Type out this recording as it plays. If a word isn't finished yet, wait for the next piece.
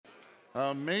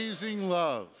Amazing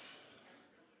love.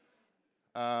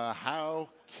 How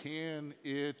can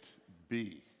it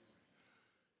be?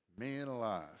 Man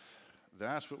alive.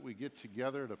 That's what we get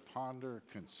together to ponder,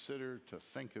 consider, to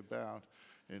think about,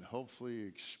 and hopefully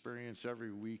experience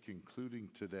every week, including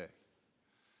today.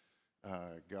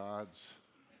 God's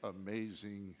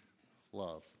amazing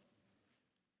love.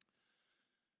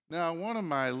 Now, one of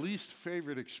my least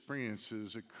favorite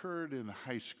experiences occurred in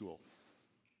high school.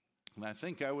 And I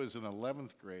think I was in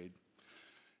 11th grade,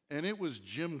 and it was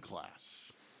gym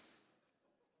class.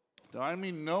 Now, I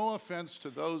mean, no offense to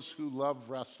those who love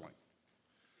wrestling,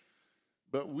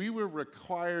 but we were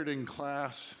required in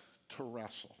class to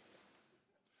wrestle.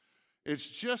 It's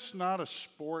just not a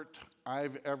sport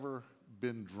I've ever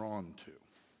been drawn to.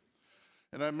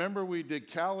 And I remember we did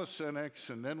calisthenics,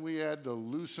 and then we had to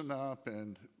loosen up,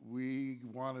 and we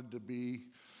wanted to be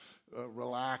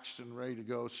relaxed and ready to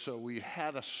go, so we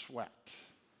had a sweat.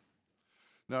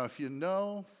 Now, if you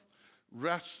know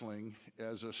wrestling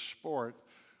as a sport,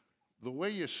 the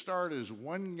way you start is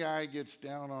one guy gets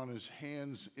down on his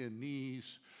hands and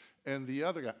knees, and the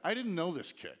other guy, I didn't know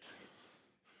this kid.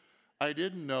 I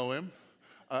didn't know him.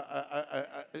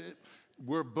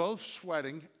 We're both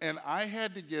sweating, and I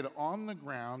had to get on the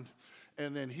ground,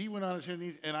 and then he went on his hands and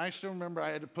knees, and I still remember I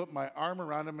had to put my arm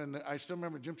around him, and I still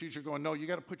remember the gym teacher going, no, you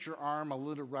got to put your arm a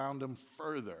little around him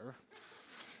further.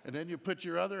 And then you put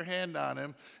your other hand on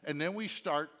him, and then we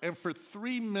start, and for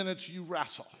 3 minutes you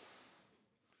wrestle.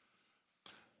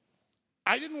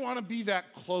 I didn't want to be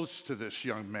that close to this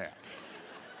young man.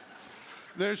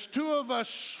 There's two of us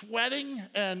sweating,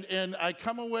 and I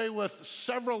come away with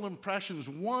several impressions.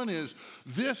 One is,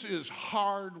 this is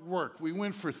hard work. We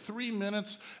went for 3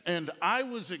 minutes, and I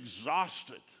was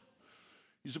exhausted.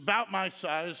 He's about my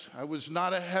size. I was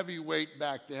not a heavyweight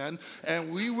back then,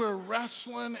 and we were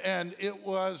wrestling, and it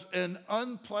was an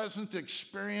unpleasant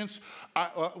experience,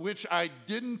 which I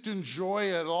didn't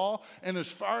enjoy at all. And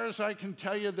as far as I can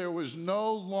tell you, there was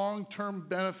no long-term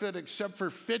benefit, except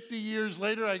for 50 years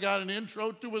later, I got an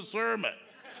intro to a sermon.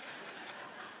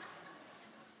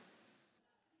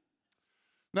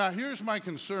 Now, here's my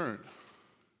concern,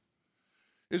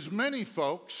 is many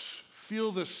folks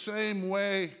feel the same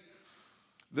way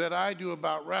that I do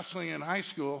about wrestling in high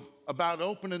school, about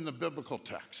opening the biblical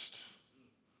text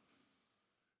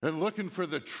and looking for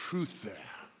the truth there.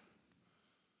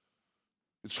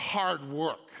 It's hard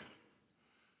work.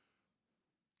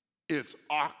 It's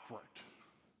awkward.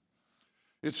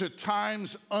 It's at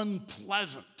times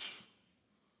unpleasant.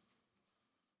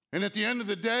 And at the end of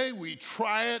the day, we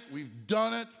try it, we've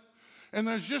done it, and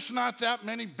there's just not that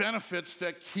many benefits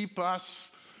that keep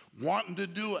us wanting to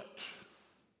do it.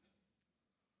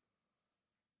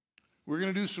 We're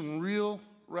going to do some real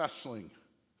wrestling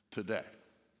today.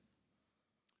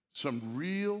 Some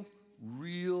real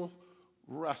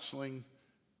wrestling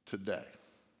today.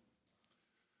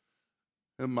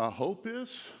 And my hope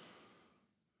is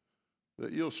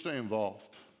that you'll stay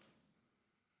involved.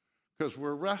 Because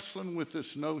we're wrestling with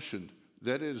this notion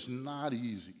that is not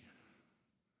easy.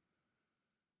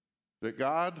 That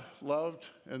God loved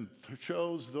and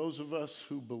chose those of us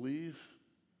who believe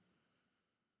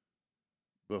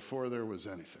before there was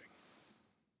anything.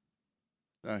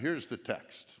 Now, here's the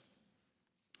text.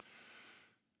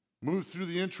 Moved through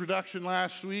the introduction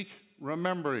last week,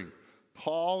 remembering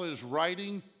Paul is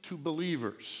writing to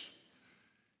believers.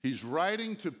 He's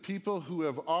writing to people who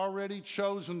have already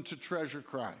chosen to treasure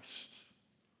Christ.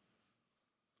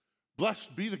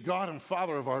 Blessed be the God and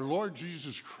Father of our Lord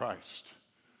Jesus Christ,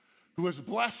 who has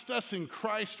blessed us in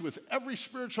Christ with every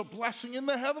spiritual blessing in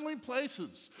the heavenly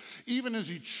places, even as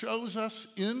he chose us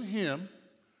in him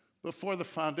before the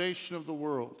foundation of the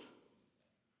world,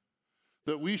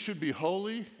 that we should be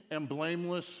holy and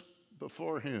blameless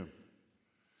before him.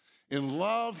 In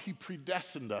love, he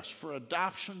predestined us for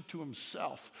adoption to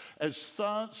himself as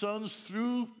sons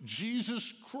through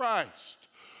Jesus Christ,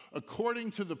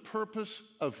 according to the purpose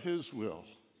of his will,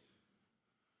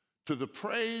 to the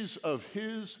praise of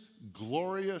his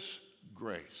glorious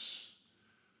grace,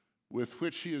 with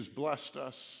which he has blessed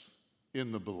us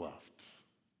in the beloved.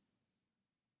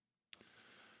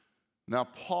 Now,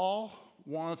 Paul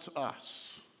wants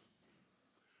us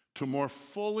to more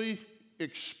fully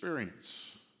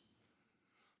experience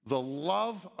the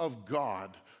love of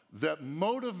God that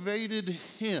motivated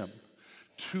him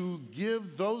to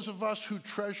give those of us who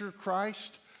treasure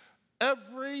Christ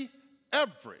every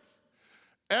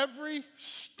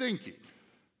stinking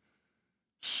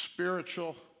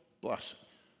spiritual blessing.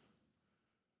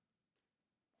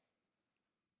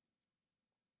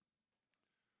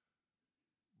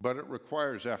 But it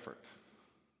requires effort.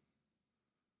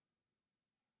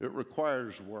 It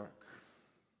requires work.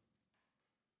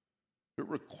 It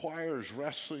requires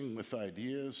wrestling with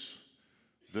ideas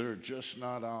that are just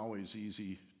not always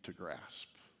easy to grasp.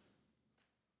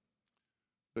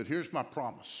 But here's my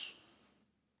promise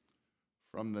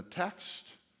from the text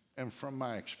and from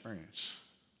my experience.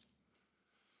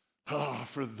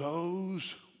 For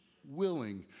those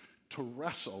willing to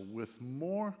wrestle with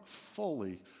more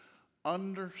fully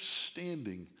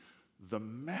understanding the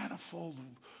manifold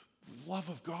love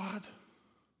of God,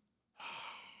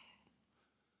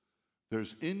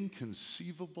 there's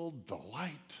inconceivable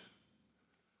delight,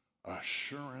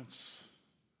 assurance,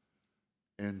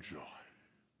 and joy.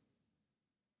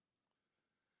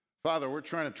 Father, we're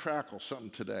trying to tackle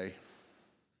something today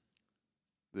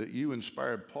that you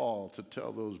inspired Paul to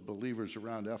tell those believers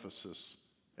around Ephesus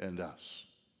and us.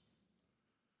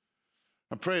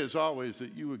 I pray, as always,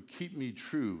 that you would keep me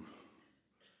true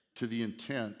to the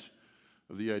intent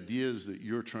of the ideas that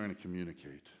you're trying to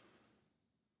communicate.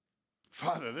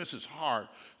 Father, this is hard.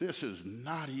 This is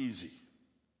not easy.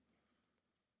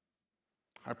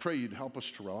 I pray you'd help us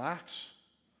to relax,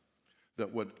 that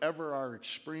whatever our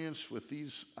experience with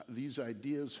these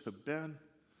ideas have been,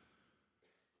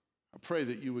 I pray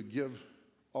that you would give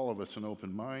all of us an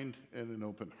open mind and an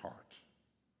open heart.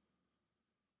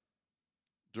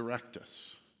 Direct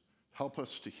us. Help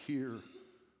us to hear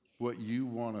what you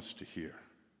want us to hear.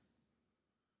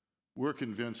 We're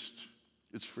convinced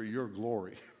it's for your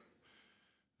glory,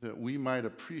 that we might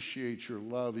appreciate your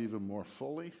love even more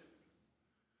fully,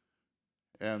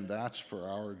 and that's for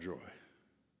our joy.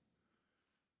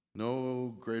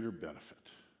 No greater benefit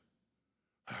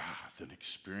than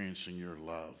experiencing your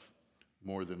love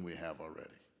more than we have already.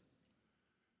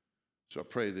 So I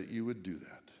pray that you would do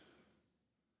that.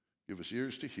 Give us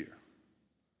ears to hear,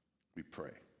 we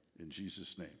pray. In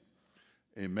Jesus' name,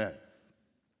 amen.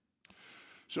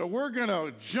 So we're going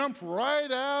to jump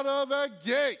right out of the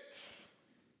gate.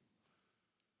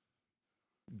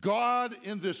 God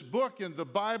in this book, in the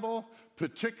Bible,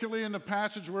 particularly in the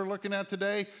passage we're looking at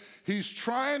today, he's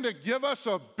trying to give us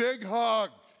a big hug.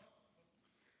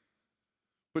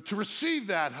 But to receive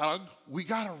that hug, we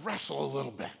got to wrestle a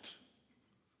little bit.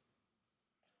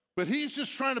 But he's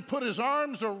just trying to put his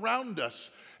arms around us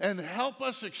and help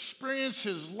us experience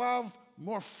his love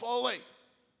more fully.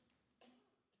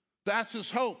 That's his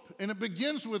hope. And it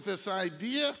begins with this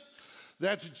idea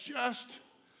that's just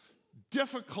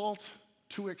difficult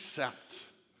to accept,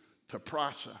 to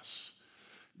process.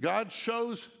 God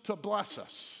chose to bless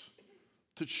us,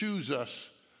 to choose us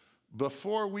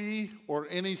before we or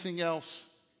anything else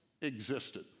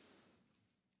existed.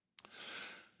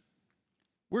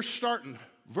 We're starting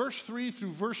verse 3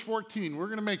 through verse 14. We're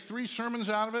going to make 3 sermons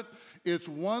out of it. It's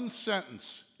one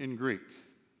sentence in Greek.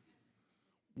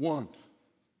 One.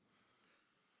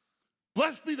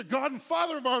 Blessed be the God and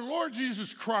Father of our Lord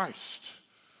Jesus Christ.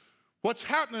 What's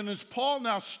happening as Paul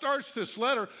now starts this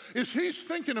letter is he's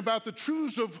thinking about the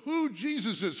truths of who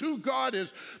Jesus is, who God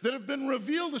is, that have been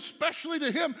revealed especially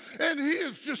to him, and he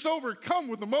is just overcome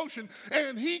with emotion,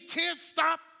 and he can't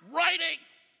stop writing.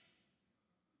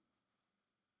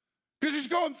 Because he's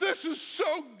going, this is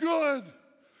so good.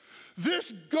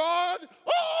 This God,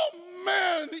 oh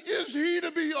man, is he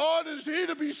to be honored? Is he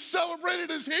to be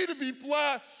celebrated? Is he to be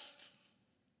blessed?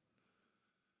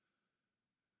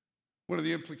 One of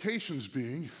the implications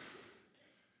being,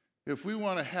 if we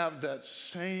want to have that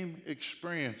same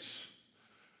experience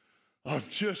of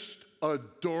just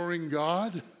adoring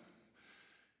God,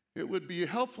 it would be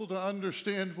helpful to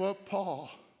understand what Paul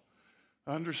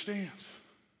understands.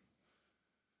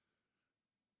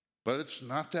 But it's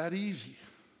not that easy.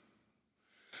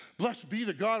 Blessed be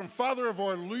the God and Father of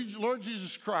our Lord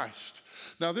Jesus Christ.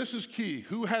 Now this is key.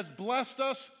 Who has blessed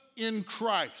us in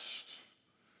Christ.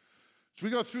 As we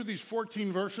go through these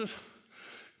 14 verses,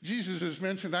 Jesus is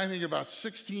mentioned, I think, about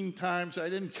 16 times. I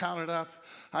didn't count it up.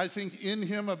 I think in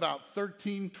him about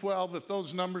 13, 12. If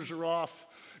those numbers are off,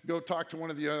 go talk to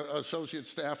one of the associate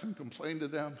staff and complain to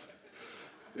them.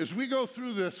 As we go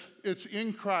through this, it's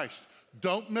in Christ.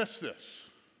 Don't miss this.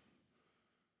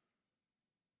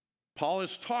 Paul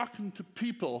is talking to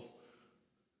people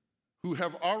who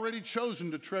have already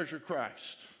chosen to treasure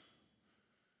Christ.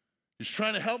 He's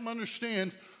trying to help them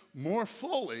understand more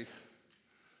fully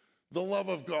the love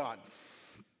of God.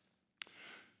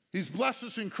 He's blessed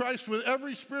us in Christ with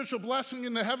every spiritual blessing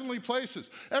in the heavenly places.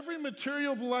 Every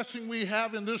material blessing we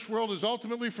have in this world is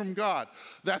ultimately from God.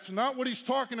 That's not what he's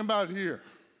talking about here.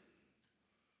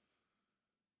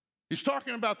 He's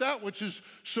talking about that which is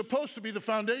supposed to be the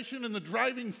foundation and the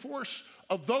driving force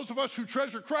of those of us who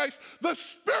treasure Christ, the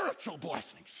spiritual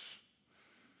blessings.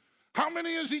 How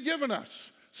many has he given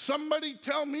us? Somebody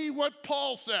tell me what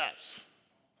Paul says.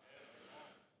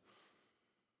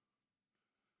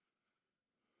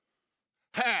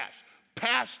 Has,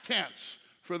 past tense,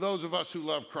 for those of us who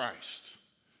love Christ.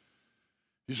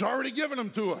 He's already given them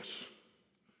to us.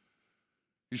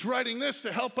 He's writing this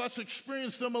to help us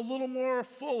experience them a little more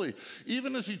fully.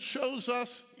 Even as he chose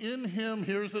us in him,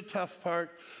 here's the tough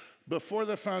part, before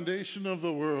the foundation of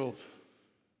the world,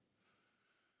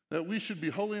 that we should be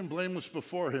holy and blameless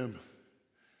before him.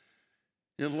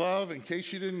 In love, in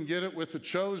case you didn't get it with the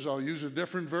chose, I'll use a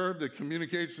different verb that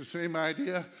communicates the same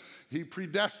idea. He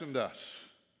predestined us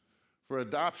for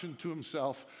adoption to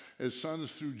himself as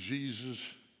sons through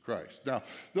Jesus Christ. Now,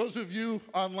 those of you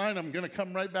online, I'm going to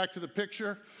come right back to the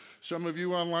picture. Some of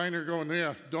you online are going,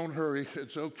 yeah, don't hurry.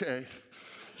 It's okay.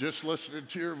 Just listening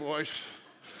to your voice.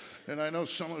 And I know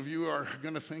some of you are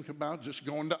going to think about just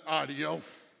going to audio.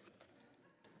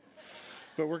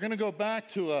 But we're going to go back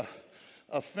to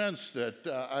a fence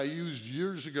that I used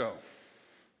years ago.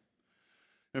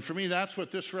 And for me, that's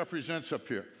what this represents up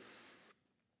here.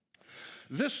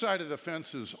 This side of the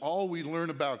fence is all we learn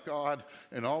about God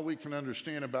and all we can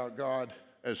understand about God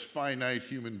as finite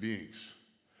human beings.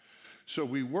 So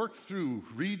we work through,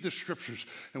 read the scriptures,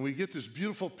 and we get this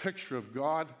beautiful picture of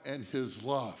God and his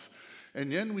love.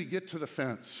 And then we get to the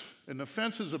fence. And the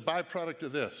fence is a byproduct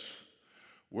of this.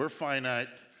 We're finite,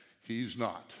 he's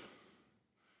not.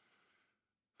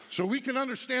 So we can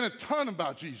understand a ton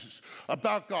about Jesus,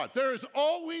 about God. There is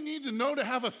all we need to know to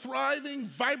have a thriving,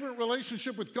 vibrant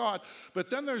relationship with God. But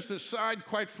then there's this side,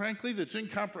 quite frankly, that's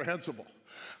incomprehensible.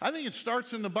 I think it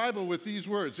starts in the Bible with these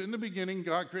words. In the beginning,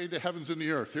 God created the heavens and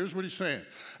the earth. Here's what he's saying.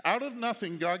 Out of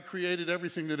nothing, God created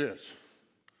everything that is.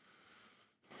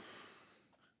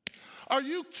 Are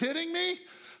you kidding me?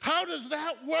 How does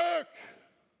that work?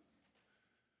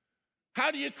 How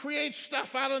do you create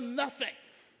stuff out of nothing?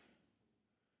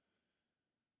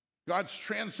 God's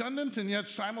transcendent and yet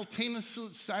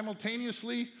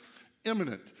simultaneously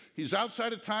immanent. He's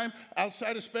outside of time,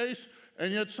 outside of space,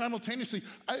 and yet simultaneously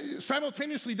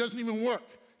doesn't even work.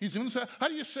 He's inside. How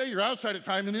do you say you're outside of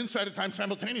time and inside of time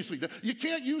simultaneously? You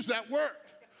can't use that word.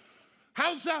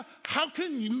 How's that? How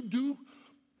can you do?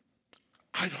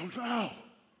 I don't know.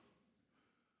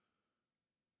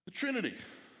 The Trinity.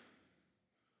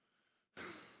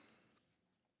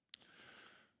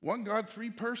 One God, three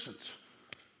persons.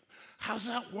 How's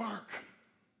that work?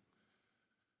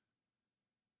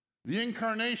 The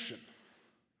incarnation.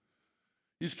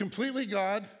 He's completely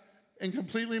God and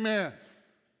completely man.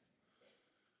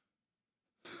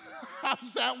 How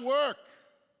does that work?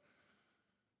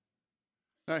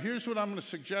 Now, here's what I'm going to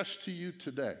suggest to you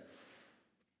today.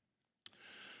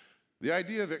 The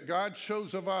idea that God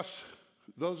chose of us,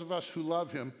 those of us who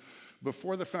love him,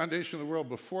 before the foundation of the world,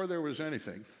 before there was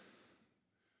anything,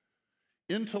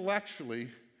 intellectually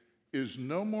is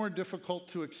no more difficult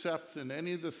to accept than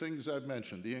any of the things I've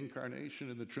mentioned, the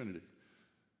incarnation and the Trinity.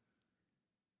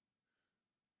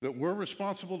 That we're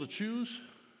responsible to choose,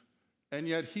 and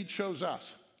yet he chose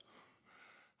us.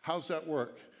 How's that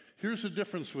work? Here's the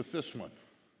difference with this one.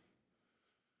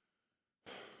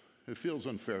 It feels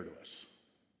unfair to us.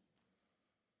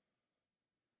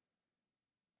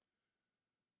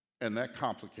 And that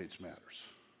complicates matters.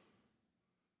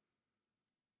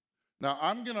 Now,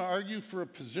 I'm going to argue for a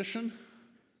position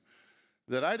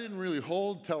that I didn't really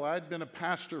hold till I'd been a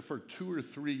pastor for 2 or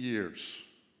 3 years.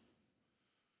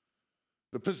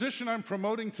 The position I'm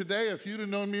promoting today, if you'd have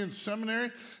known me in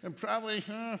seminary and probably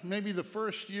maybe the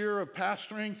first year of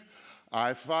pastoring,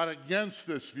 I fought against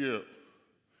this view.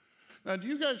 Now, do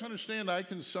you guys understand I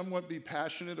can somewhat be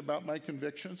passionate about my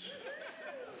convictions?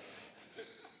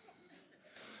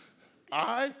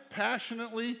 I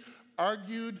passionately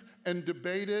argued and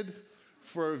debated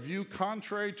for a view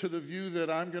contrary to the view that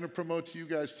I'm going to promote to you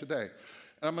guys today.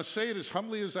 And I'm going to say it as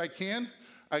humbly as I can.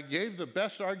 I gave the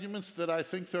best arguments that I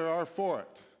think there are for it.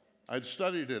 I'd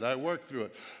studied it. I worked through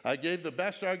it. I gave the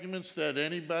best arguments that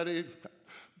anybody,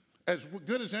 as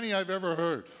good as any I've ever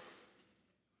heard.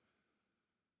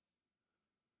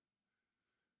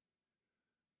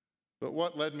 But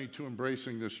what led me to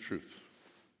embracing this truth?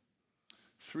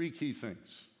 3 key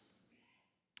things.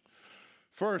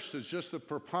 First is just the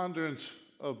preponderance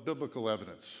of biblical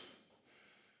evidence.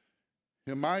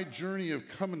 In my journey of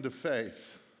coming to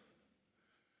faith,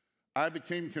 I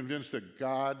became convinced that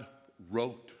God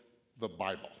wrote the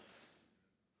Bible.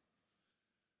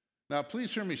 Now,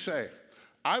 please hear me say,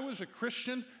 I was a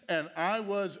Christian and I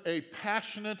was a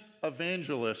passionate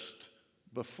evangelist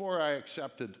before I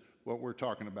accepted what we're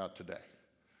talking about today.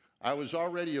 I was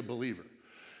already a believer.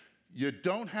 You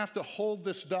don't have to hold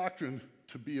this doctrine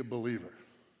to be a believer.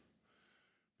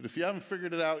 But if you haven't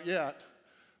figured it out yet,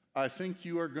 I think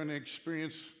you are going to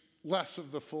experience less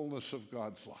of the fullness of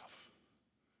God's love.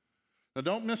 Now,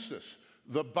 don't miss this.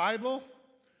 The Bible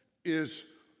is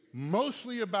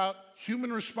mostly about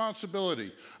human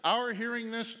responsibility. Our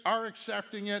hearing this, our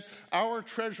accepting it, our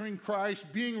treasuring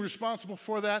Christ, being responsible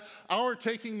for that, our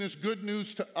taking this good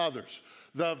news to others.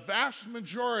 The vast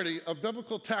majority of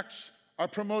biblical texts are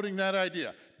promoting that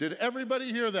idea. Did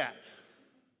everybody hear that?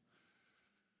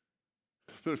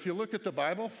 But if you look at the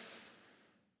Bible,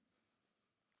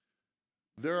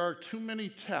 there are too many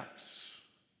texts.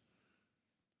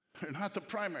 They're not the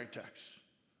primary texts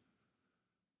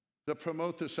that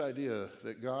promote this idea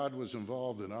that God was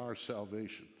involved in our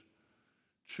salvation,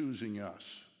 choosing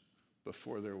us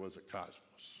before there was a cosmos.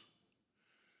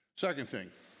 Second thing,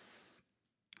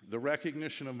 the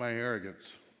recognition of my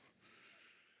arrogance.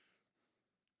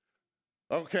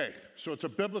 Okay, so it's a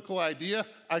biblical idea.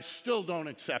 I still don't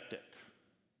accept it.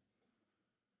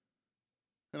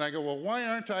 And I go, well, why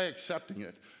aren't I accepting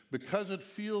it? Because it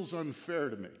feels unfair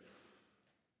to me.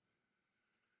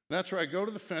 And that's where I go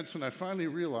to the fence and I finally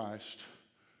realized,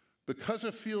 because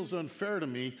it feels unfair to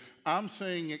me, I'm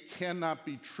saying it cannot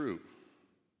be true.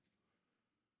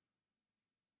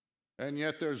 And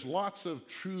yet there's lots of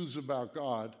truths about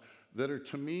God that are,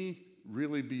 to me,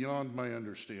 really beyond my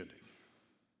understanding.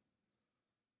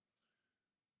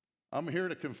 I'm here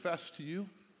to confess to you,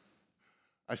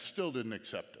 I still didn't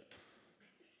accept it.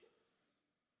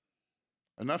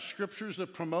 Enough scriptures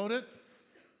that promote it.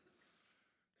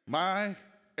 My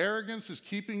arrogance is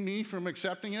keeping me from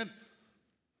accepting it.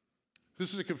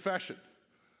 This is a confession.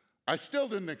 I still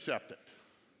didn't accept it.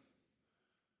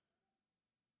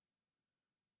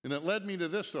 And it led me to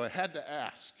this, though. I had to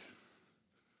ask,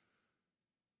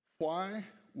 why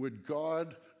would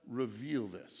God reveal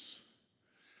this?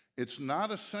 It's not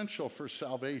essential for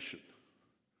salvation.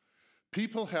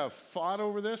 People have fought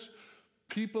over this.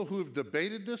 People who have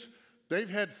debated this, they've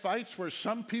had fights where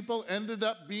some people ended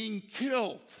up being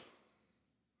killed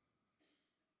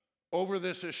over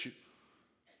this issue.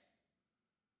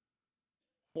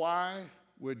 Why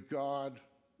would God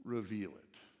reveal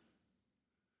it?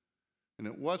 And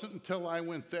it wasn't until I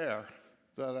went there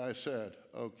that I said,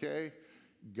 okay,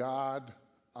 God,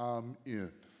 I'm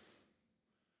in.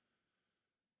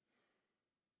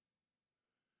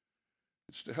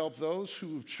 It's to help those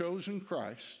who have chosen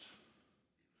Christ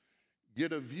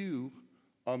get a view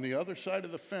on the other side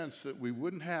of the fence that we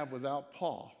wouldn't have without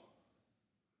Paul.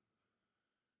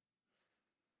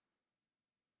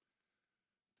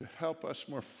 To help us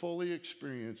more fully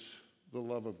experience the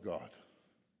love of God.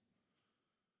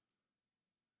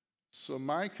 So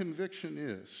my conviction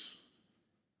is,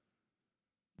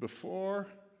 before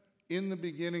in the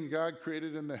beginning God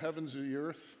created in the heavens and the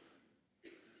earth,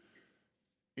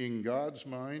 in God's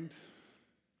mind,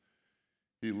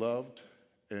 He loved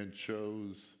and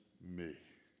chose me.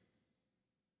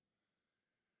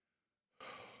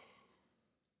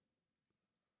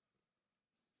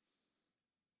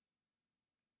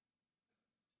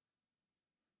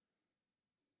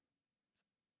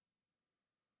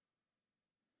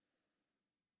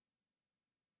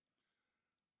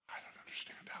 I don't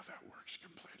understand how that works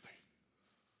completely.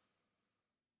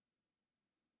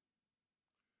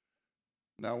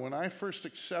 Now, when I first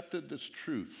accepted this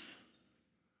truth,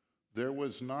 there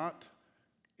was not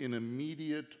an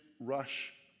immediate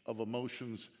rush of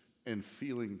emotions and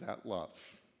feeling that love.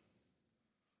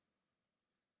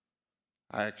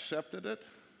 I accepted it.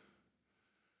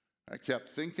 I kept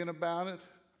thinking about it.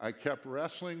 I kept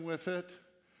wrestling with it.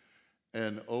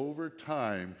 And over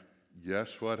time,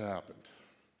 guess what happened?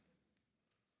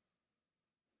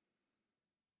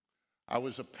 I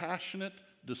was a passionate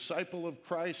disciple of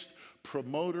Christ,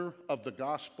 promoter of the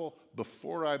gospel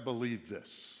before I believed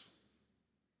this.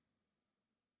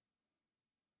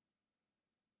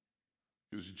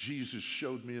 Because Jesus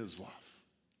showed me His love.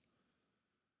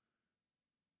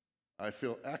 I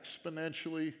feel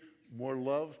exponentially more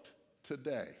loved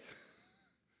today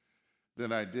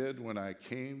than I did when I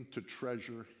came to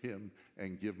treasure Him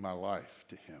and give my life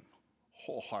to Him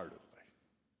wholeheartedly.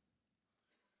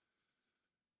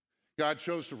 God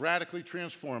chose to radically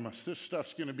transform us. This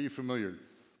stuff's going to be familiar.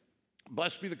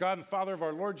 Blessed be the God and Father of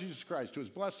our Lord Jesus Christ, who has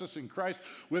blessed us in Christ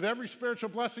with every spiritual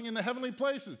blessing in the heavenly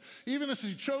places, even as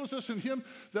He chose us in Him,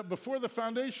 that before the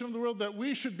foundation of the world, that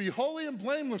we should be holy and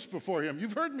blameless before Him.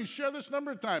 You've heard me share this a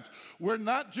number of times. We're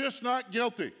not just not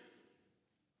guilty.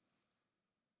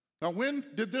 Now, when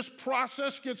did this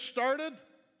process get started?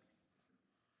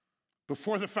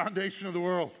 Before the foundation of the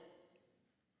world.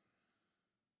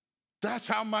 That's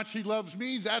how much he loves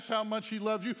me. That's how much he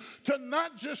loves you. To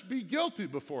not just be guilty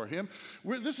before him.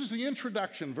 This is the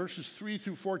introduction, verses 3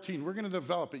 through 14. We're going to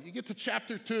develop it. You get to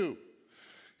chapter 2,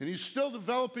 and he's still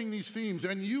developing these themes.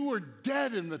 And you were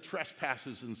dead in the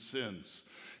trespasses and sins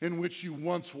in which you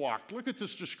once walked. Look at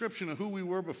this description of who we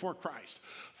were before Christ.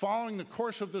 Following the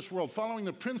course of this world, following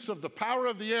the prince of the power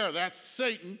of the air, that's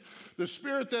Satan, the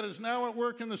spirit that is now at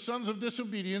work in the sons of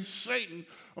disobedience, Satan,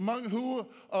 among who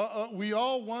we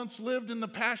all once lived in the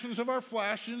passions of our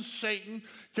flesh, in Satan,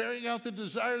 carrying out the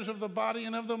desires of the body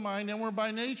and of the mind, and were by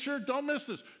nature, don't miss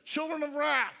this, children of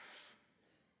wrath.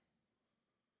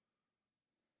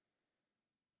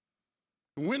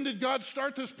 When did God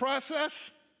start this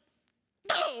process?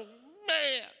 Oh,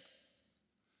 man.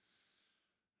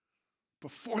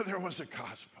 Before there was a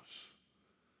cosmos,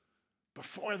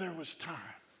 before there was time,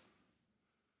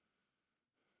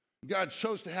 God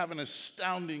chose to have an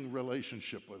astounding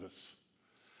relationship with us.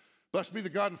 Blessed be the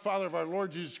God and Father of our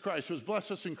Lord Jesus Christ, who has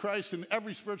blessed us in Christ in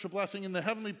every spiritual blessing in the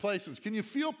heavenly places. Can you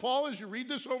feel Paul as you read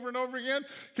this over and over again?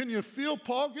 Can you feel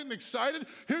Paul getting excited?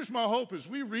 Here's my hope as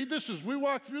we read this, as we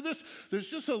walk through this, there's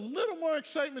just a little more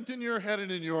excitement in your head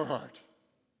and in your heart.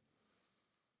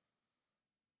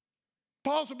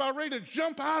 Paul's about ready to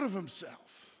jump out of himself.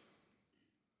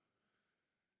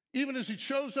 Even as he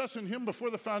chose us in him before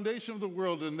the foundation of the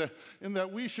world, and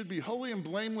that we should be holy and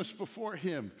blameless before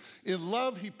him. In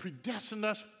love, he predestined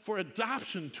us for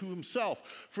adoption to himself,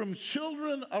 from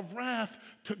children of wrath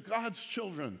to God's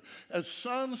children, as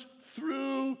sons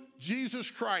through Jesus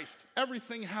Christ.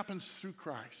 Everything happens through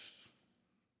Christ.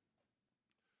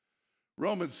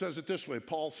 Romans says it this way,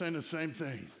 Paul saying the same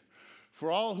thing. For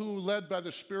all who are led by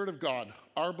the Spirit of God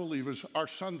are believers, are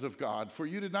sons of God. For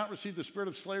you did not receive the spirit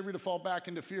of slavery to fall back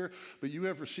into fear, but you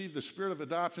have received the spirit of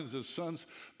adoptions as sons,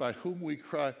 by whom we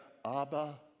cry,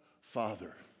 Abba,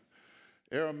 Father.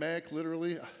 Aramaic,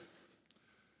 literally,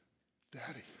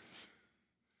 Daddy.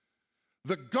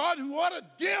 The God who ought to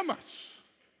damn us.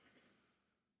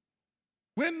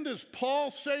 When does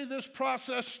Paul say this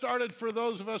process started for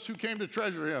those of us who came to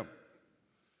treasure him?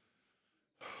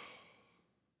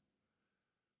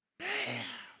 Man,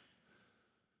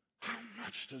 how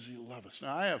much does he love us?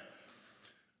 Now,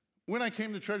 when I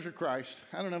came to treasure Christ,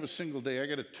 I don't have a single day. I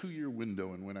got a 2-year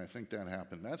window in when I think that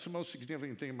happened. That's the most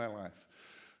significant thing in my life.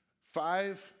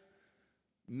 5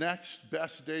 next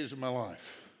best days of my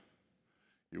life.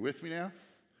 You with me now?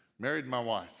 Married my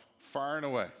wife, far and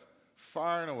away,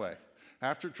 far and away.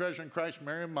 After treasuring Christ,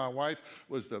 marrying my wife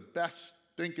was the best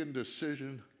thinking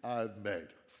decision I've made,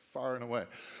 far and away.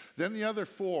 Then the other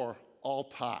 4 all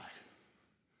tie.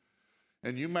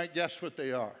 And you might guess what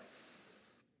they are.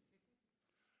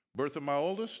 Birth of my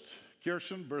oldest,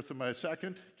 Kirsten, birth of my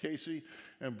second, Casey,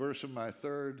 and birth of my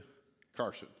third,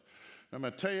 Carson. I'm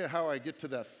going to tell you how I get to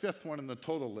that 5th one in the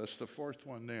total list, the 4th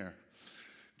one there.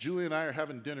 Julie and I are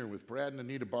having dinner with Brad and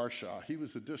Anita Barshaw. He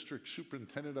was the district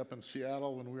superintendent up in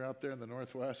Seattle when we were out there in the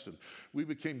Northwest, and we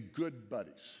became good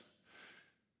buddies.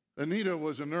 Anita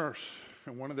was a nurse,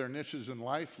 and one of their niches in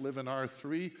life, live in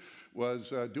R3,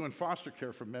 was doing foster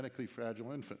care for medically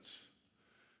fragile infants.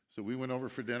 So we went over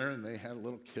for dinner, and they had a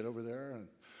little kid over there,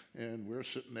 and we're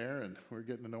sitting there, and we're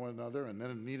getting to know one another, and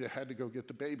then Anita had to go get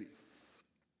the baby.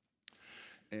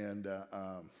 And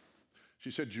she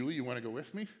said, Julie, you want to go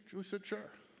with me? Julie said, sure.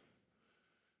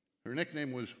 Her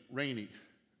nickname was Rainey.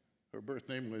 Her birth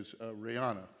name was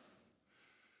Rihanna.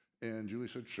 And Julie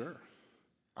said, sure.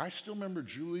 I still remember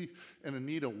Julie and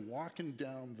Anita walking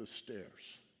down the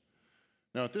stairs.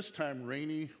 Now, at this time,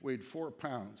 Rainey weighed 4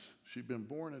 pounds. She'd been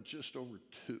born at just over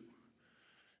 2.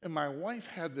 And my wife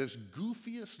had this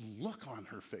goofiest look on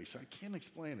her face. I can't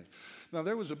explain it. Now,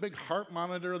 there was a big heart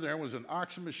monitor. There was an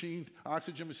oxygen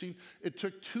machine. It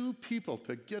took 2 people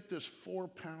to get this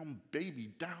 4-pound baby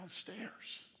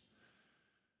downstairs.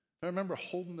 I remember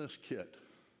holding this kid.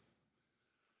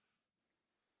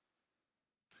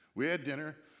 We had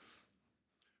dinner.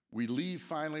 We leave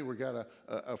finally. We got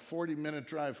a 40-minute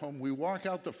drive home. We walk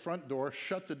out the front door,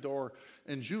 shut the door,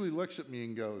 and Julie looks at me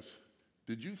and goes,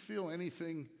 did you feel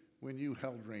anything when you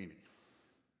held Rainey?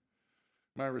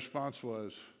 My response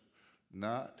was,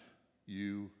 not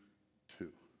you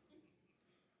too.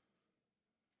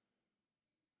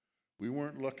 We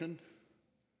weren't looking,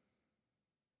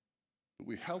 but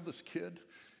we held this kid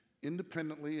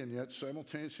independently and yet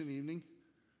simultaneously in the evening.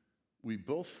 We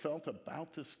both felt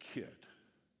about this kid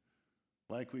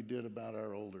like we did about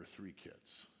our older 3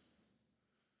 kids.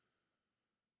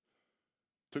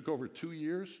 Took over 2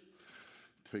 years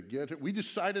to get it. We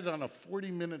decided on a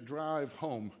 40-minute drive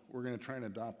home, we're going to try and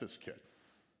adopt this kid.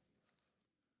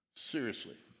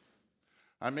 Seriously.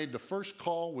 I made the first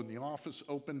call when the office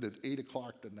opened at 8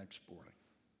 o'clock the next morning.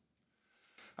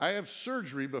 I have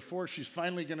surgery before she's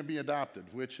finally going to be adopted,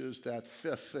 which is that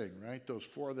fifth thing, right? Those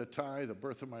four that tie, the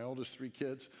birth of my oldest three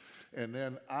kids. And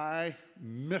then I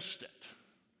missed it.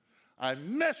 I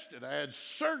missed it. I had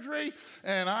surgery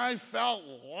and I felt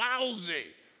lousy.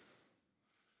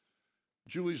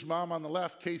 Julie's mom on the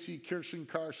left, Casey, Kirsten,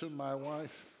 Carson, my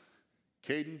wife,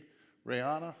 Caden,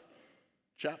 Rayana,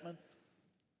 Chapman,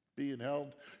 being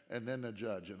held, and then the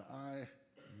judge. And I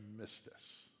missed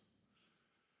this.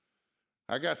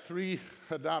 I got 3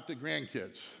 adopted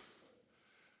grandkids.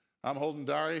 I'm holding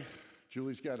Dari.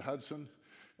 Julie's got Hudson.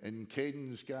 And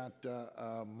Caden's got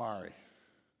Mari.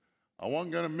 I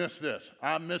wasn't going to miss this.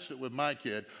 I missed it with my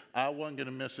kid. I wasn't going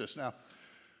to miss this. Now,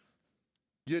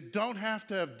 you don't have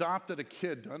to have adopted a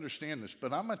kid to understand this,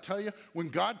 but I'm going to tell you, when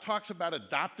God talks about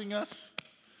adopting us,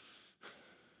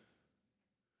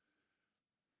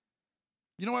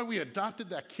 you know why we adopted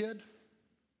that kid? We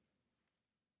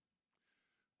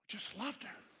just loved her.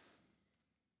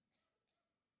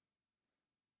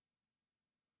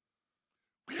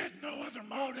 We had no other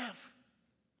motive.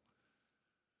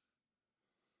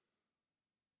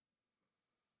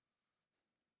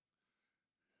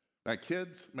 My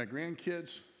kids, my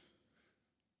grandkids,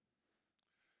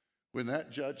 when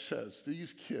that judge says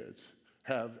these kids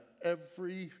have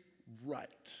every right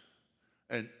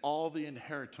and all the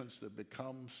inheritance that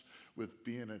becomes with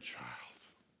being a child.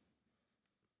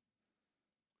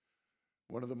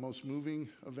 One of the most moving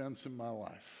events in my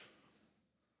life.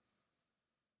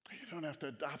 You don't have to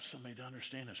adopt somebody to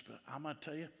understand this, but I'm going to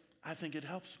tell you, I think it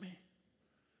helps me.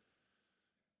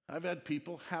 I've had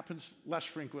people, happens less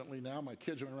frequently now, my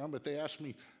kids aren't around, but they ask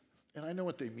me, and I know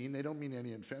what they mean, they don't mean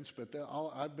any offense, but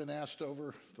I've been asked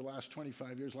over the last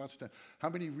 25 years, lots of times, how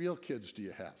many real kids do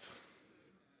you have?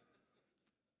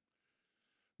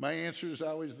 My answer is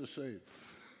always the same.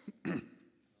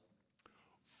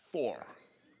 4.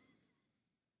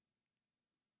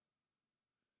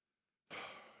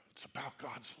 It's about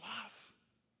God's love.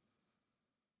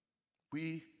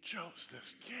 We chose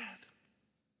this kid.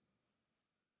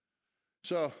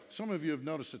 So, some of you have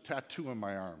noticed a tattoo on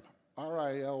my arm.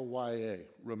 R-I-L-Y-A.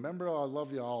 Remember, I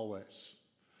love you always.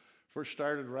 First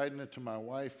started writing it to my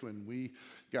wife when we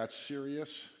got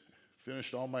serious.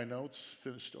 Finished all my notes.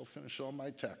 Still finished all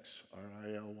my texts.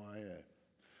 R-I-L-Y-A.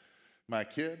 My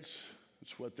kids,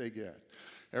 it's what they get.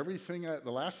 The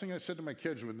last thing I said to my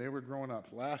kids when they were growing up,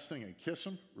 last thing, I kiss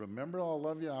them, remember I'll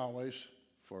love you always,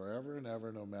 forever and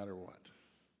ever, no matter what.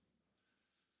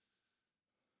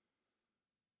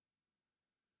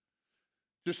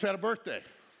 Just had a birthday.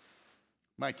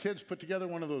 My kids put together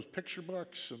one of those picture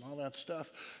books and all that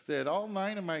stuff. They had all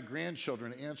 9 of my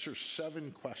grandchildren answer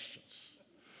 7 questions.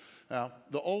 Now,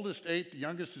 the oldest 8, the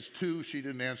youngest is 2. She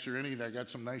didn't answer any. I got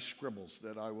some nice scribbles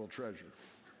that I will treasure.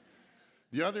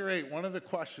 The other 8, one of the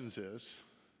questions is,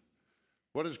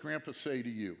 what does Grandpa say to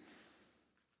you?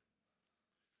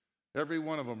 Every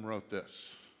one of them wrote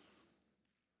this.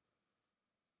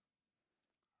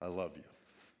 I love you.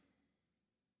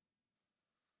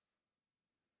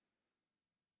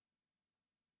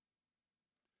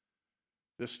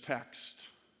 This text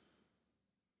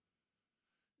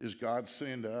is God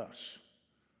saying to us,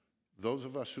 those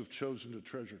of us who've chosen to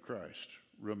treasure Christ,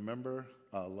 remember,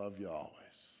 I love you always.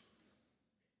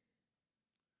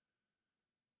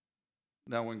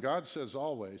 Now, when God says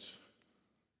always,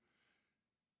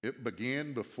 it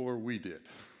began before we did.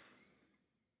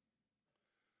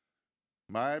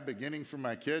 My beginning for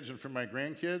my kids and for my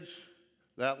grandkids,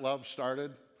 that love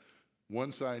started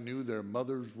once I knew their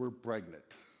mothers were pregnant.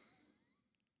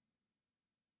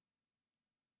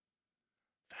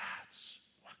 That's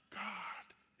what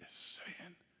God is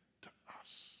saying to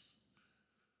us.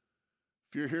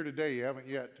 If you're here today, you haven't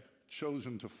yet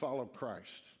chosen to follow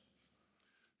Christ.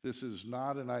 This is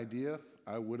not an idea.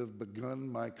 I would have begun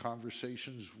my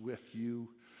conversations with you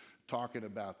talking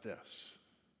about this.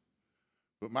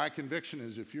 But my conviction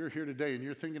is if you're here today and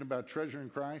you're thinking about treasuring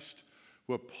Christ,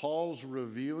 what Paul's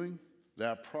revealing,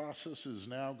 that process is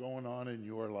now going on in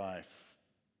your life.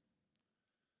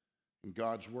 And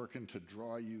God's working to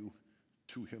draw you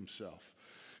to himself.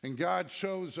 And God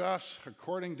chose us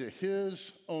according to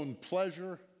his own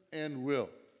pleasure and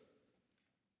will.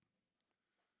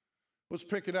 Let's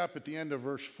pick it up at the end of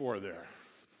verse 4 there.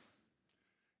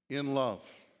 In love.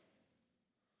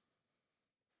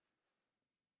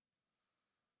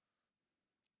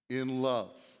 In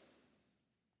love.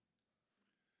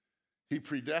 He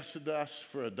predestined us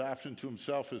for adoption to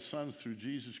himself as sons through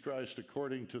Jesus Christ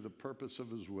according to the purpose of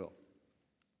his will.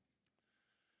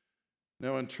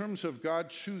 Now, in terms of God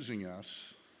choosing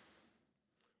us,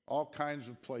 all kinds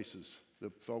of places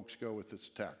that folks go with this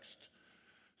text.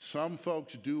 Some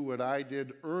folks do what I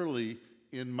did early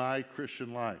in my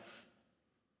Christian life.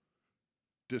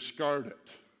 Discard it.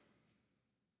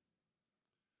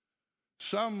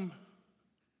 Some,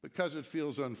 because it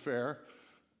feels unfair,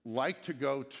 like to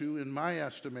go to, in my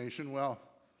estimation, well,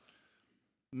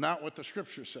 not what the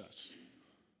Scripture says.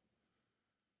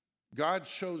 God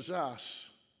chose us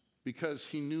because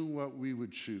he knew what we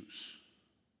would choose.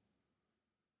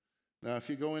 Now,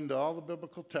 if you go into all the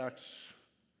biblical texts,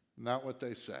 not what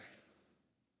they say.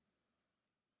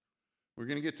 We're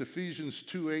going to get to Ephesians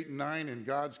 2, 8, and 9, and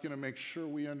God's going to make sure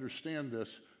we understand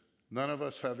this. None of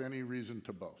us have any reason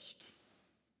to boast.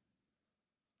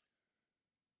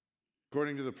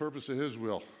 According to the purpose of his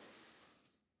will.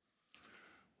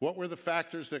 What were the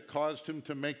factors that caused him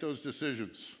to make those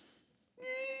decisions?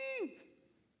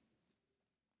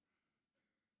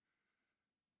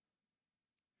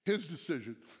 His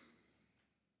decision.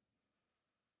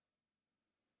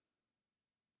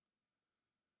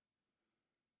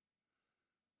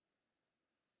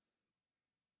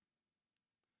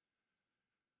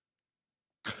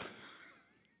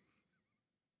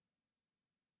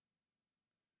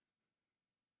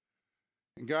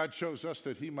 And God chose us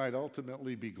that he might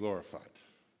ultimately be glorified.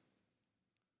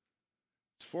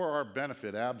 It's for our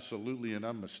benefit, absolutely and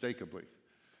unmistakably,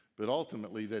 but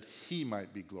ultimately that he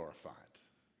might be glorified.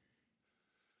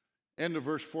 End of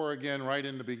verse 4 again, right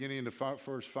in the beginning of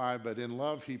verse 5. But in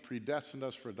love he predestined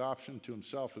us for adoption to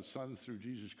himself as sons through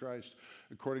Jesus Christ,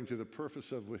 according to the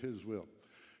purpose of his will,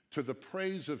 to the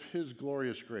praise of his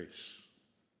glorious grace.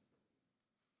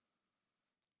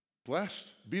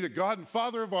 Blessed be the God and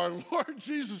Father of our Lord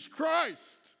Jesus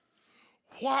Christ.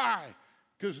 Why?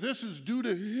 Because this is due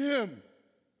to him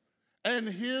and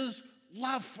his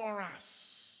love for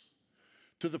us.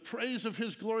 To the praise of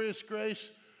his glorious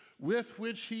grace, with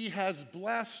which he has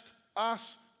blessed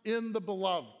us in the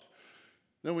beloved.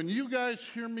 Now, when you guys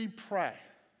hear me pray,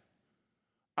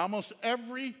 almost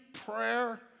every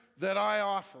prayer that I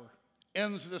offer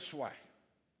ends this way.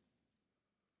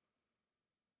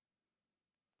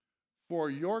 For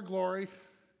your glory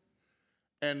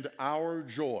and our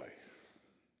joy.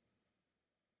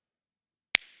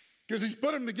 Because he's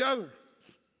put them together.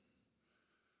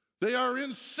 They are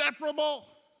inseparable.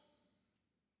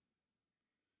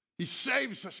 He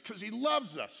saves us because he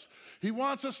loves us. He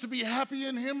wants us to be happy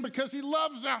in him because he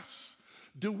loves us.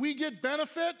 Do we get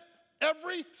benefit?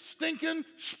 Every stinking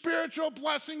spiritual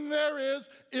blessing there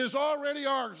is already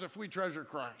ours if we treasure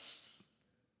Christ.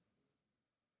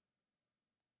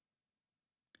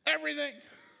 Everything.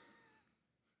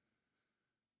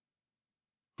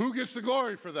 Who gets the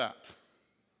glory for that?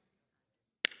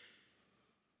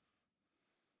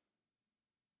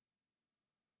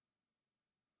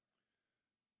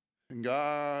 And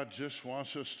God just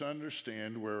wants us to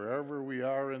understand wherever we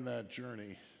are in that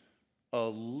journey a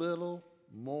little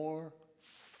more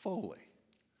fully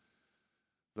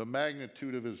the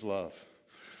magnitude of his love.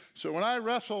 So when I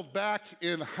wrestled back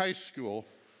in high school,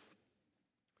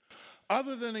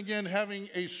 other than, again, having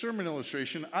a sermon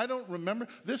illustration, I don't remember.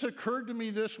 This occurred to me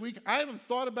this week. I haven't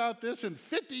thought about this in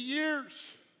 50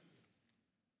 years.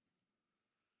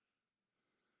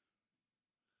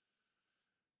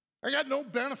 I got no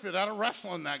benefit out of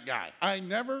wrestling that guy. I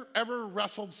never, ever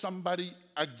wrestled somebody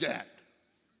again.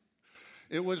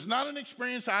 It was not an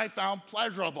experience I found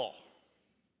pleasurable.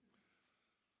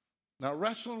 Now,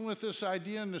 wrestling with this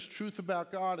idea and this truth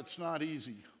about God, it's not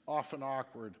easy, often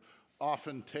awkward,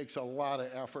 often takes a lot of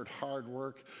effort, hard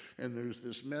work, and there's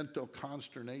this mental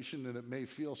consternation, and it may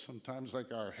feel sometimes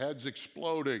like our head's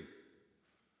exploding.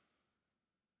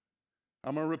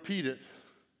 I'm going to repeat it.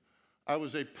 I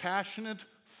was a passionate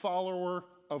follower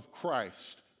of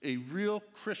Christ, a real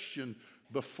Christian,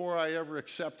 before I ever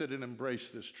accepted and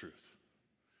embraced this truth.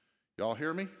 Y'all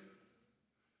hear me?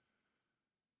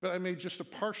 But I made just a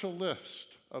partial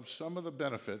list of some of the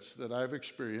benefits that I've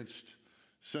experienced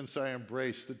since I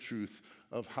embraced the truth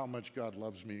of how much God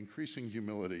loves me, increasing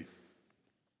humility.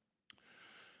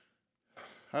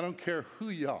 I don't care who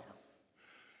you are.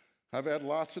 I've had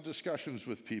lots of discussions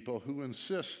with people who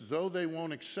insist, though they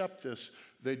won't accept this,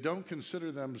 they don't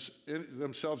consider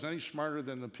themselves any smarter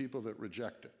than the people that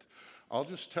reject it. I'll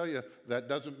just tell you, that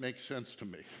doesn't make sense to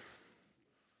me.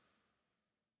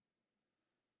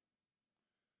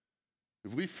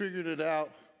 If we figured it out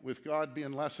with God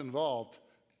being less involved,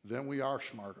 then we are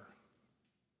smarter.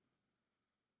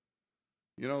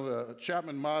 You know, the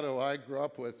Chapman motto I grew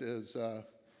up with is,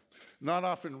 not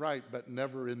often right, but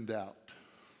never in doubt.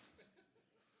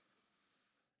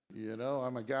 You know,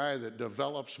 I'm a guy that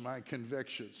develops my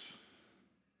convictions.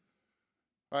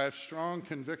 I have strong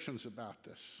convictions about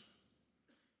this.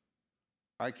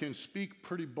 I can speak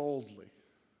pretty boldly,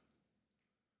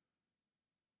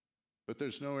 but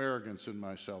there's no arrogance in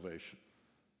my salvation.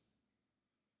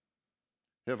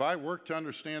 Have I worked to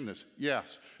understand this?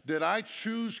 Yes. Did I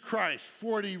choose Christ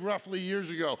 40 roughly years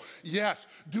ago? Yes.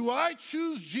 Do I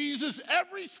choose Jesus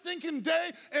every stinking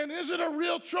day, and is it a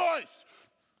real choice?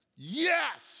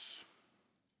 Yes.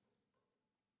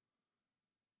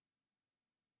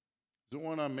 Is it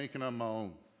one I'm making on my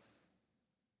own?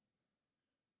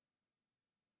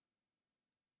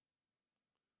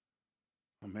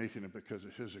 I'm making it because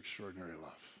of his extraordinary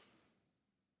love.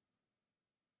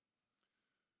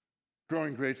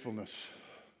 Growing gratefulness.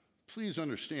 Please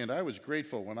understand, I was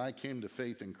grateful when I came to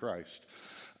faith in Christ.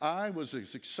 I was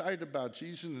as excited about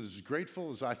Jesus and as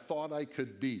grateful as I thought I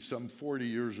could be some 40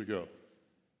 years ago.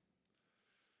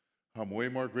 I'm way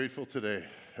more grateful today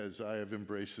as I have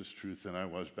embraced this truth than I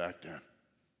was back then.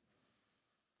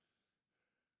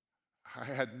 I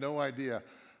had no idea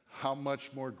how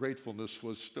much more gratefulness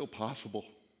was still possible.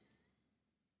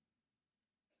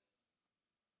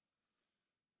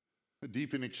 A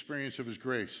deepened experience of his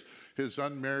grace, his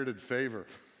unmerited favor.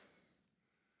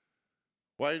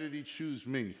 Why did he choose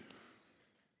me?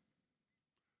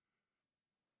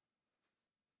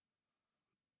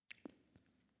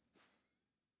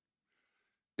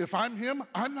 If I'm him,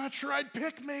 I'm not sure I'd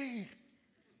pick me.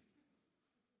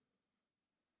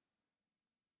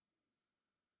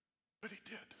 But he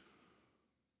did.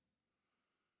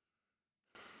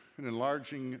 An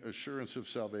enlarging assurance of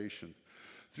salvation.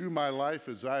 Through my life,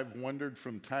 as I've wondered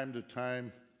from time to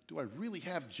time, do I really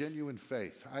have genuine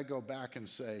faith? I go back and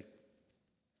say,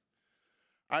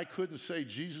 I couldn't say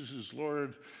Jesus is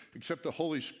Lord except the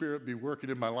Holy Spirit be working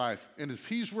in my life. And if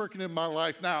he's working in my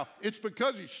life now, it's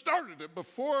because he started it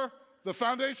before the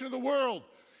foundation of the world.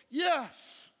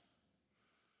 Yes.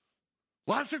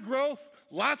 Lots of growth,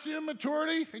 lots of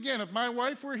immaturity. Again, if my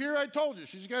wife were here, I told you,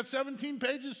 she's got 17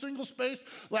 pages, single space.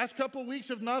 Last couple of weeks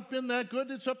have not been that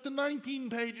good. It's up to 19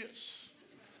 pages.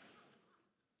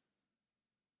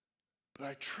 But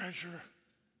I treasure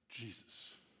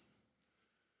Jesus.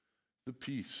 The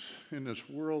peace in this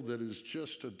world that is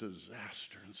just a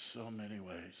disaster in so many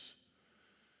ways.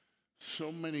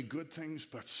 So many good things,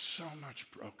 but so much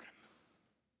broken.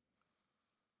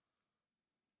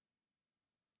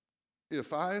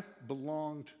 If I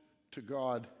belonged to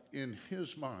God in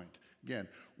his mind, again,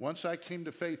 once I came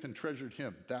to faith and treasured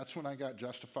him, that's when I got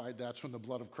justified. That's when the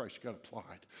blood of Christ got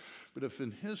applied. But if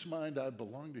in his mind I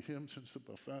belonged to him since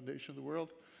the foundation of the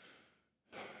world,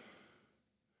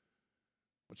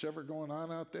 what's ever going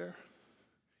on out there,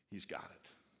 he's got it.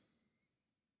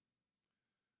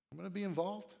 I'm going to be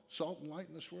involved, salt and light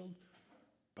in this world,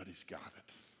 but he's got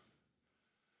it.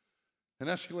 An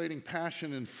escalating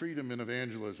passion and freedom in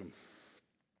evangelism.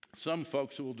 Some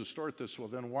folks who will distort this, well,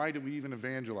 then why do we even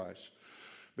evangelize?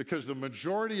 Because the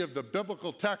majority of the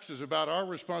biblical text is about our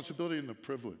responsibility and the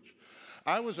privilege.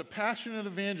 I was a passionate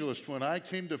evangelist when I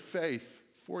came to faith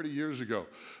 40 years ago.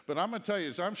 But I'm going to tell you,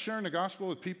 as I'm sharing the gospel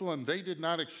with people and they did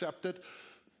not accept it,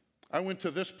 I went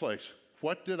to this place.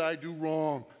 What did I do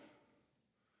wrong?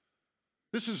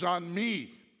 This is on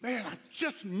me. Man, I'm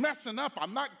just messing up.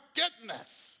 I'm not getting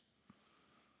this.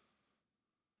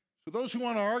 For those who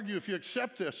want to argue, if you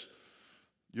accept this,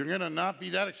 you're going to not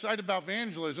be that excited about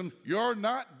evangelism. You're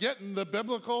not getting the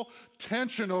biblical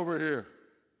tension over here.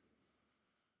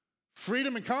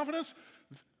 Freedom and confidence.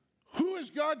 Who has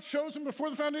God chosen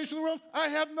before the foundation of the world? I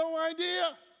have no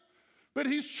idea. But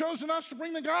he's chosen us to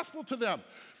bring the gospel to them.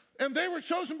 And they were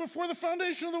chosen before the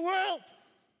foundation of the world.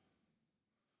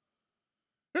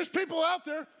 There's people out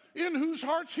there in whose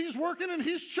hearts he's working and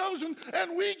he's chosen,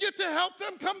 and we get to help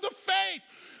them come to faith.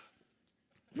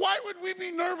 Why would we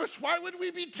be nervous? Why would we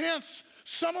be tense?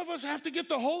 Some of us have to get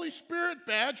the Holy Spirit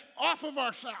badge off of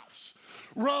ourselves.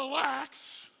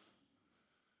 Relax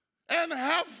and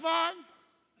have fun.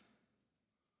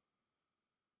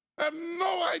 I have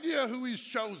no idea who he's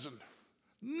chosen.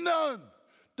 None.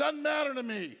 Doesn't matter to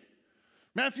me.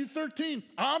 Matthew 13,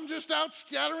 I'm just out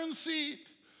scattering seed.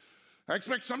 I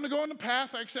expect some to go in the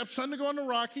path. I expect some to go in the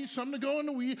rocky, some to go in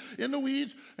the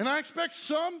weeds. And I expect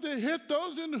some to hit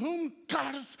those in whom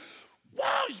God is.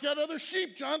 Wow, he's got other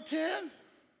sheep, John 10.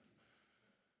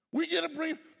 We get to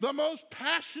bring the most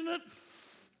passionate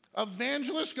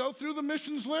evangelists go through the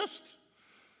missions list.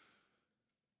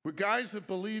 We're guys that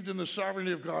believed in the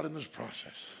sovereignty of God in this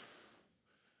process.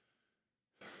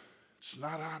 It's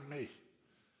not on me.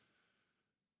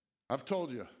 I've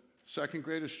told you, second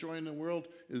greatest joy in the world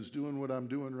is doing what I'm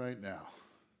doing right now.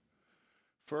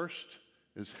 First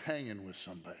is hanging with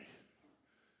somebody.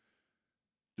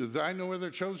 Do I know whether they're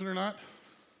chosen or not?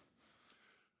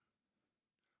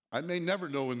 I may never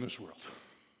know in this world.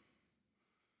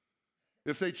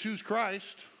 If they choose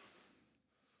Christ,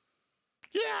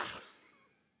 yeah.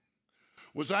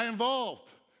 Was I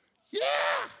involved? Yeah.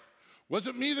 Was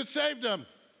it me that saved them?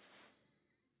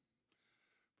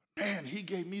 Man, he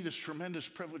gave me this tremendous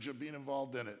privilege of being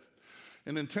involved in it.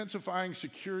 And intensifying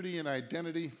security and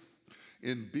identity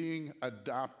in being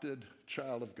adopted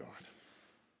child of God.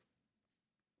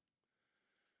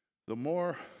 The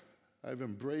more I've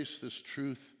embraced this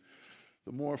truth,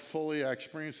 the more fully I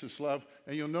experience this love.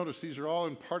 And you'll notice these are all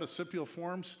in participial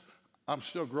forms. I'm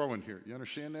still growing here. You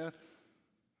understand that?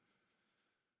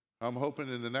 I'm hoping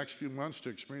in the next few months to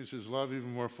experience his love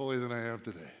even more fully than I have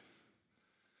today.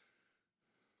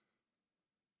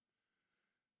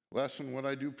 Less than what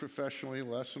I do professionally,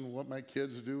 less than what my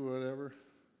kids do, whatever.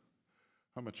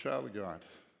 I'm a child of God.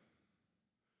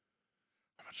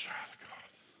 I'm a child of God.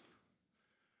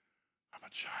 I'm a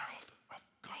child of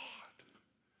God.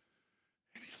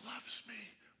 And he loves me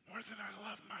more than I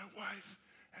love my wife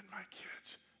and my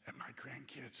kids and my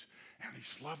grandkids. And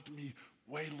he's loved me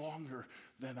way longer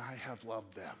than I have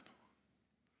loved them.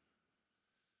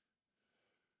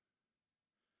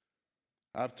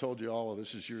 I've told you all of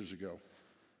this is years ago.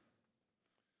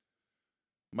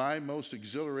 My most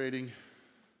exhilarating,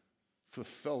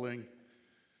 fulfilling,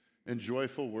 and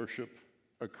joyful worship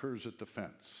occurs at the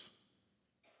fence.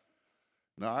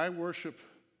 Now, I worship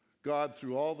God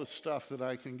through all the stuff that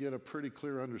I can get a pretty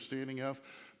clear understanding of,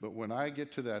 but when I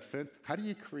get to that fence, how do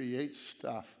you create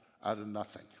stuff out of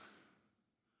nothing?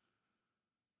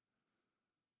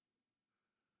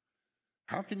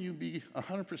 How can you be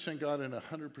 100% God and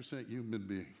 100% human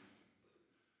being?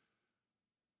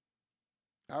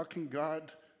 How can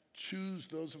God choose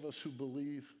those of us who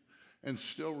believe and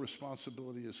still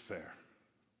responsibility is fair?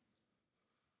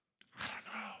 I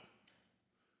don't know.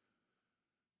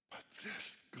 But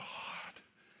this God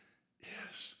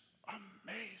is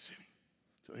amazing.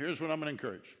 So here's what I'm going to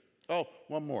encourage. Oh,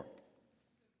 one more.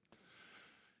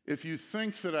 If you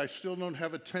think that I still don't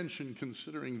have attention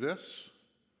considering this,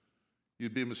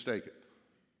 you'd be mistaken.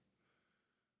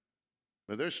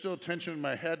 But there's still tension in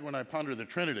my head when I ponder the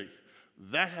Trinity.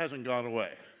 That hasn't gone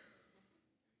away.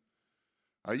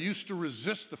 I used to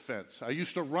resist the fence. I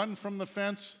used to run from the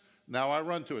fence. Now I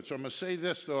run to it. So I'm going to say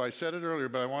this, though I said it earlier,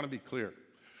 but I want to be clear.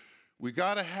 We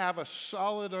got to have a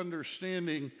solid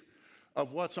understanding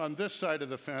of what's on this side of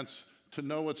the fence to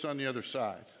know what's on the other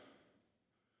side.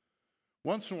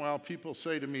 Once in a while, people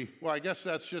say to me, well, I guess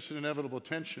that's just an inevitable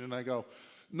tension. And I go,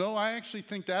 no, I actually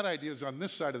think that idea is on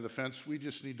this side of the fence. We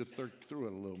just need to think through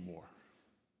it a little more.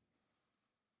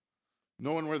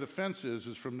 Knowing where the fence is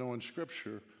from knowing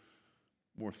Scripture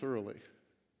more thoroughly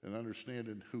and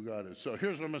understanding who God is. So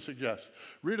here's what I'm going to suggest.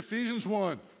 Read Ephesians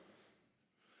 1,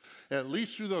 at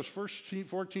least through those first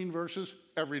 14 verses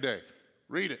every day.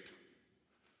 Read it.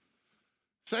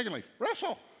 Secondly,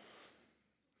 wrestle.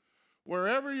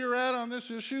 Wherever you're at on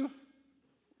this issue,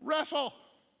 wrestle.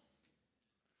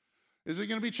 Is it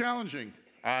going to be challenging?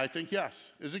 I think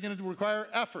yes. Is it going to require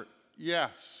effort?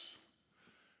 Yes.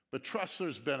 But trust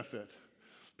there's benefit.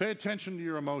 Pay attention to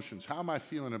your emotions. How am I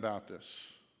feeling about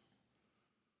this?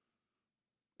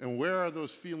 And where are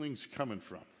those feelings coming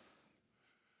from?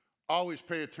 Always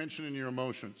pay attention in your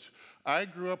emotions. I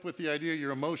grew up with the idea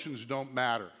your emotions don't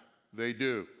matter. They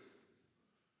do.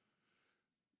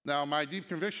 Now, my deep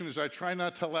conviction is I try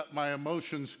not to let my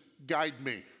emotions guide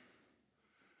me.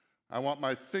 I want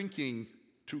my thinking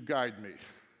to guide me.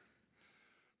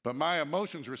 But my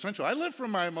emotions are essential. I live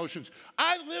from my emotions.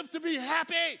 I live to be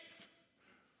happy.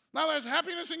 Now there's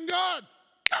happiness in God.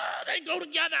 They go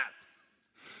together.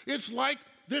 It's like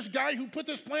this guy who put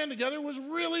this plan together was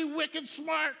really wicked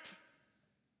smart.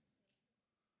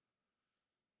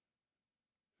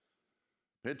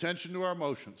 Pay attention to our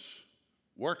emotions.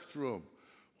 Work through them.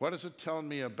 What is it telling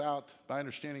me about my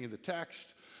understanding of the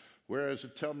text? Where does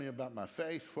it tell me about my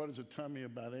faith? What does it tell me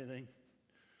about anything?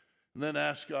 And then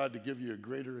ask God to give you a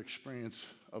greater experience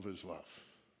of his love.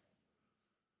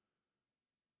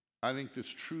 I think this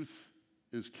truth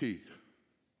is key.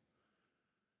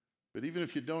 But even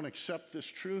if you don't accept this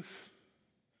truth,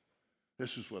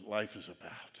 this is what life is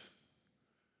about.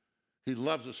 He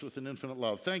loves us with an infinite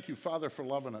love. Thank you, Father, for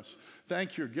loving us.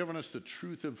 Thank you for giving us the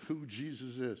truth of who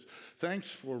Jesus is. Thanks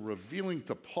for revealing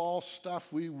to Paul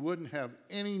stuff we wouldn't have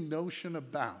any notion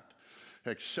about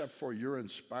except for your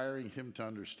inspiring him to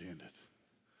understand it.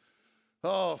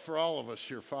 Oh, for all of us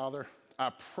here, Father,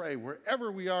 I pray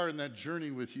wherever we are in that journey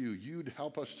with you, you'd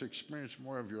help us to experience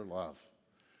more of your love.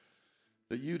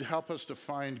 That you'd help us to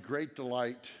find great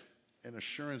delight and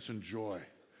assurance and joy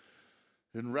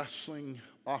in wrestling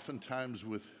oftentimes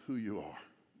with who you are.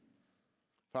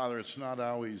 Father, it's not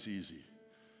always easy,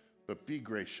 but be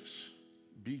gracious,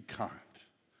 be kind.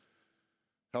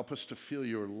 Help us to feel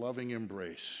your loving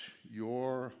embrace,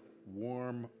 your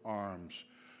warm arms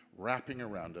wrapping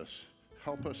around us.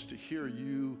 Help us to hear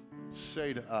you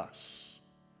say to us,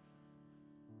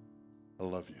 I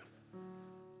love you.